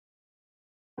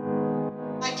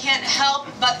I can't help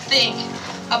but think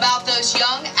about those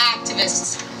young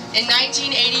activists in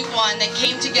 1981 that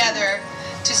came together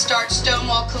to start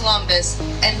Stonewall Columbus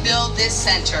and build this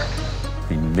center.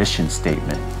 The mission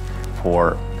statement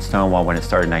for Stonewall when it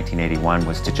started in 1981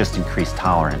 was to just increase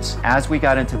tolerance. As we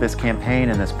got into this campaign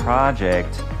and this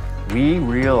project, we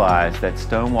realized that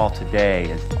Stonewall today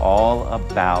is all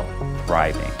about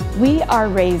thriving. We are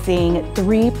raising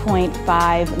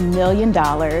 $3.5 million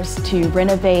to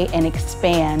renovate and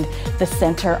expand the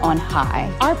center on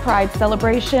High. Our Pride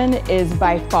celebration is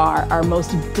by far our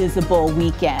most visible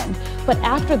weekend. But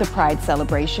after the Pride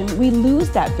celebration, we lose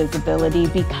that visibility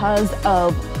because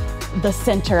of the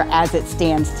center as it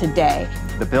stands today.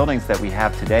 The buildings that we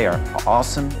have today are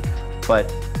awesome,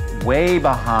 but way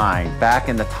behind back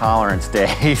in the tolerance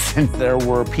days. There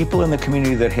were people in the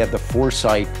community that had the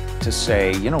foresight to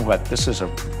say, you know what, this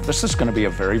is going to be a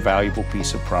very valuable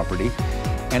piece of property,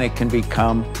 and it can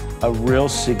become a real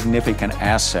significant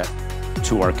asset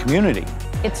to our community.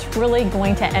 It's really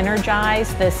going to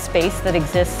energize this space that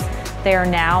exists there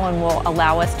now and will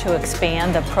allow us to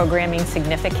expand the programming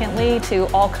significantly to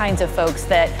all kinds of folks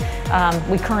that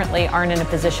we currently aren't in a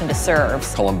position to serve.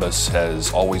 Columbus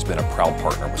has always been a proud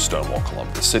partner with Stonewall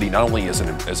Columbus. The city not only is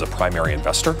a primary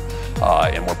investor,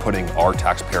 and we're putting our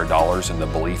taxpayer dollars in the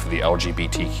belief of the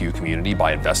LGBTQ community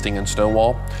by investing in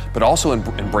Stonewall, but also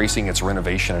embracing its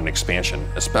renovation and expansion,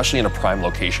 especially in a prime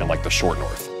location like the Short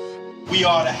North. We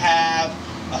ought to have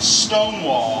a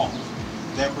Stonewall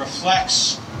that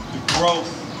reflects the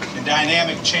growth and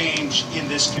dynamic change in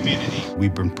this community.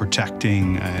 We've been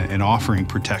protecting and offering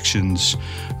protections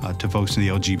to folks in the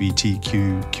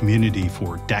LGBTQ community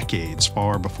for decades,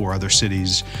 far before other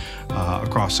cities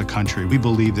across the country. We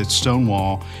believe that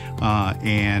Stonewall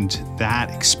and that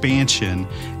expansion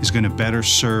is going to better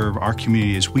serve our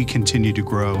community as we continue to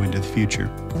grow into the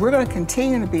future. We're going to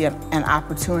continue to be an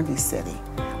opportunity city.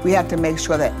 We have to make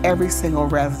sure that every single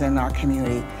resident in our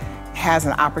community has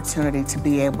an opportunity to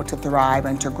be able to thrive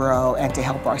and to grow and to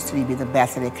help our city be the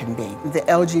best that it can be. The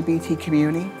LGBT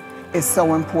community is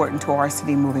so important to our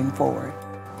city moving forward.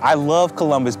 I love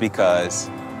Columbus because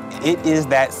it is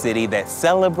that city that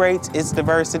celebrates its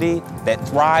diversity, that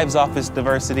thrives off its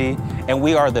diversity, and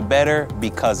we are the better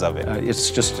because of it.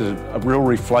 It's just a real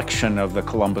reflection of the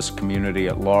Columbus community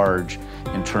at large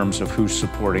in terms of who's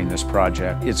supporting this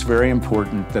project. It's very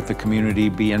important that the community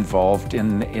be involved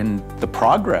in the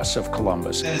progress of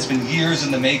Columbus. It's been years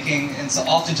in the making, and so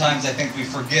oftentimes I think we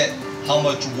forget how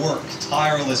much work,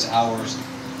 tireless hours,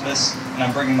 and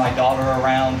I'm bringing my daughter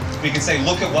around. We can say,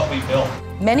 look at what we built.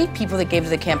 Many people that gave to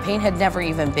the campaign had never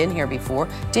even been here before,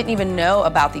 didn't even know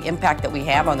about the impact that we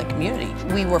have on the community.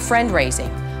 We were friend raising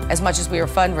as much as we were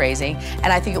fundraising, and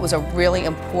I think it was a really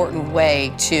important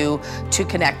way to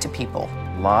connect to people.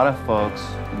 A lot of folks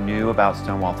knew about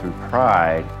Stonewall through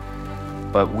Pride,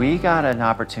 but we got an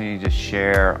opportunity to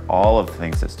share all of the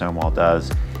things that Stonewall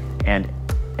does, and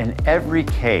in every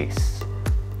case,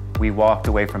 we walked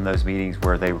away from those meetings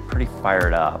where they were pretty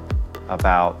fired up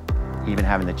about even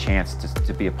having the chance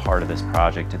to be a part of this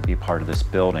project, to be a part of this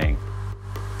building.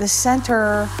 The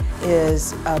center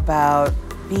is about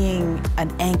being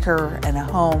an anchor and a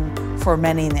home for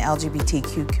many in the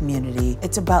LGBTQ community.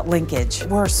 It's about linkage.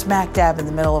 We're smack dab in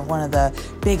the middle of one of the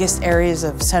biggest areas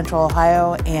of Central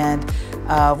Ohio, and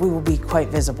we will be quite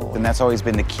visible. And that's always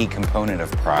been the key component of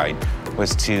Pride,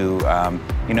 was to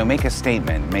make a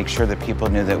statement, make sure that people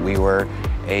knew that we were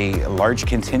a large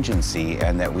contingency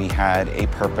and that we had a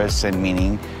purpose and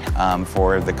meaning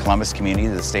for the Columbus community,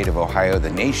 the state of Ohio, the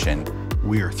nation.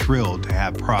 We are thrilled to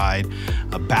have Pride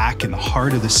back in the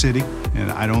heart of the city,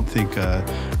 and I don't think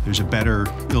there's a better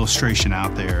illustration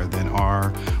out there than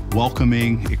our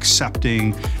welcoming,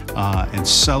 accepting, and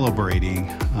celebrating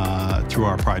through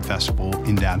our Pride Festival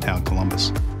in downtown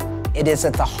Columbus. It is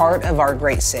at the heart of our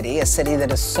great city, a city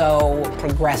that is so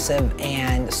progressive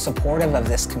and supportive of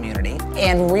this community.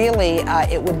 And really,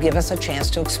 it would give us a chance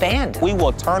to expand. We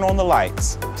will turn on the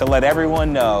lights to let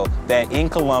everyone know that in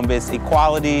Columbus,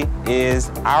 equality is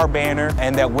our banner,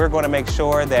 and that we're going to make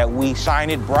sure that we shine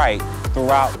it bright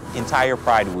throughout entire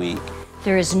Pride Week.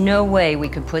 There is no way we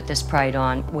could put this Pride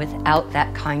on without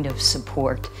that kind of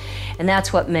support. And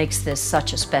that's what makes this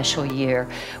such a special year.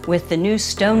 With the new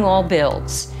Stonewall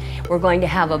builds, we're going to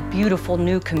have a beautiful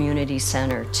new community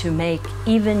center to make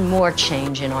even more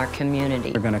change in our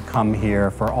community. They're going to come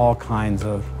here for all kinds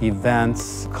of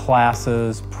events,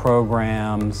 classes,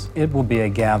 programs. It will be a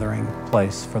gathering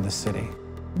place for the city.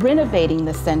 Renovating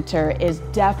the center is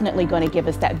definitely going to give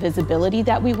us that visibility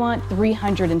that we want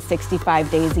 365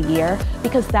 days a year,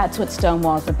 because that's what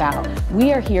Stonewall is about.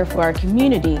 We are here for our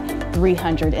community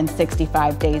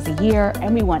 365 days a year,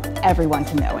 and we want everyone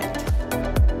to know it.